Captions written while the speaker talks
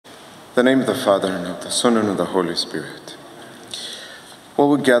In the name of the Father, and of the Son, and of the Holy Spirit. Well,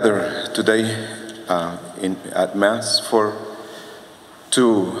 we gather today at Mass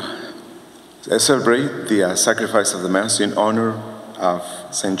to celebrate the sacrifice of the Mass in honor of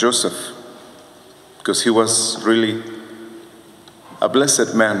Saint Joseph, because he was really a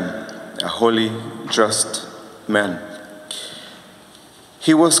blessed man, a holy, just man.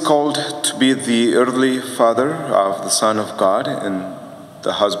 He was called to be the earthly father of the Son of God and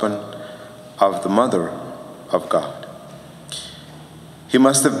the husband of the Mother of God. He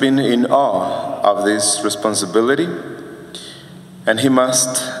must have been in awe of this responsibility, and he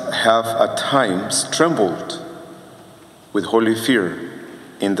must have at times trembled with holy fear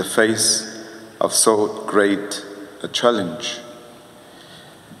in the face of so great a challenge.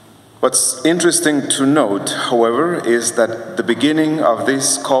 What's interesting to note, however, is that the beginning of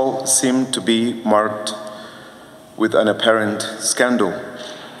this call seemed to be marked with an apparent scandal.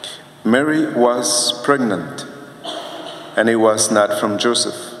 Mary was pregnant, and it was not from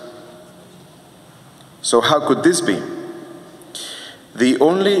Joseph. So how could this be? The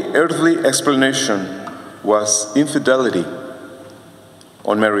only earthly explanation was infidelity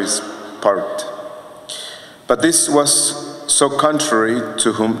on Mary's part. But this was so contrary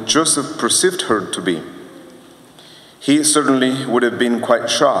to whom Joseph perceived her to be. He certainly would have been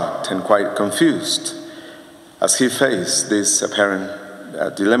quite shocked and quite confused as he faced this apparent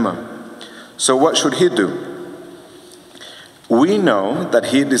dilemma. So what should he do? We know that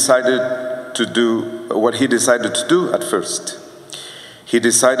he decided to do what he decided to do at first. He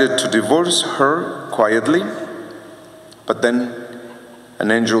decided to divorce her quietly, but then an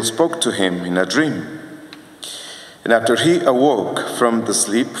angel spoke to him in a dream. And after he awoke from his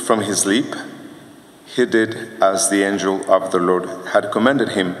sleep, he did as the angel of the Lord had commanded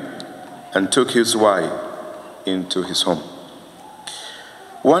him and took his wife into his home.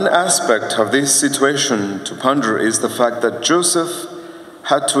 One aspect of this situation to ponder is the fact that Joseph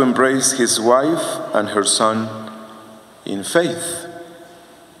had to embrace his wife and her son in faith.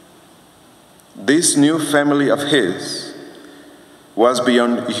 This new family of his was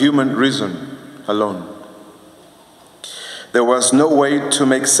beyond human reason alone. There was no way to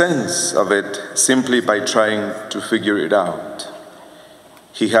make sense of it simply by trying to figure it out.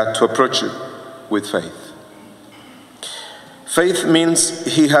 He had to approach it with faith. Faith means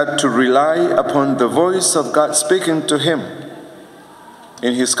he had to rely upon the voice of God speaking to him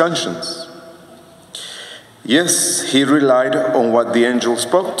in his conscience. Yes, he relied on what the angel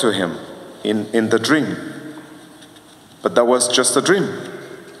spoke to him in the dream. But that was just a dream.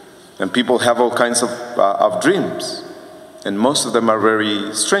 And people have all kinds of dreams. And most of them are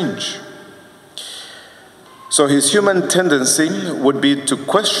very strange. So his human tendency would be to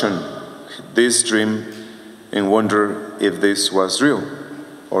question this dream and wonder if this was real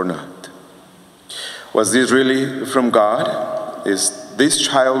or not. Was this really from God? Is this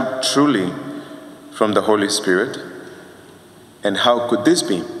child truly from the Holy Spirit? And how could this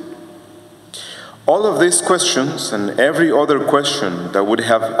be? All of these questions and every other question that would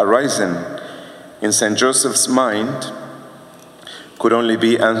have arisen in St. Joseph's mind could only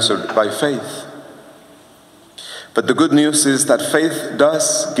be answered by faith. But the good news is that faith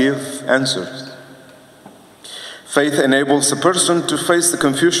does give answers. Faith enables a person to face the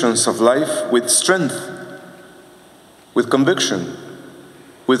confusions of life with strength, with conviction,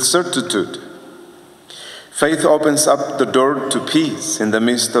 with certitude. Faith opens up the door to peace in the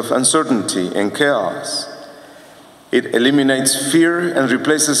midst of uncertainty and chaos. It eliminates fear and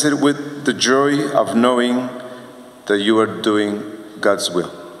replaces it with the joy of knowing that you are doing God's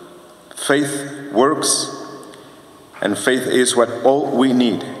will. Faith works, and faith is what all we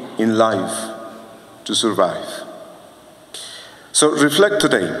need in life to survive. So reflect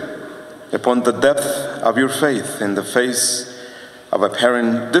today upon the depth of your faith in the face of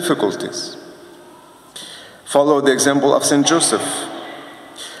apparent difficulties. Follow the example of St. Joseph.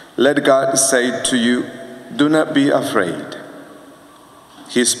 Let God say to you, do not be afraid.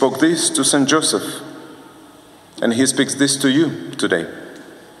 He spoke this to St. Joseph, and he speaks this to you today.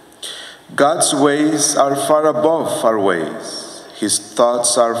 God's ways are far above our ways. His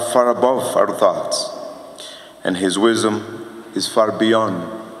thoughts are far above our thoughts. And his wisdom is far beyond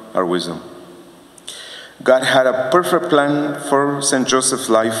our wisdom. God had a perfect plan for St. Joseph's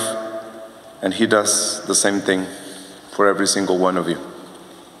life, and he does the same thing for every single one of you.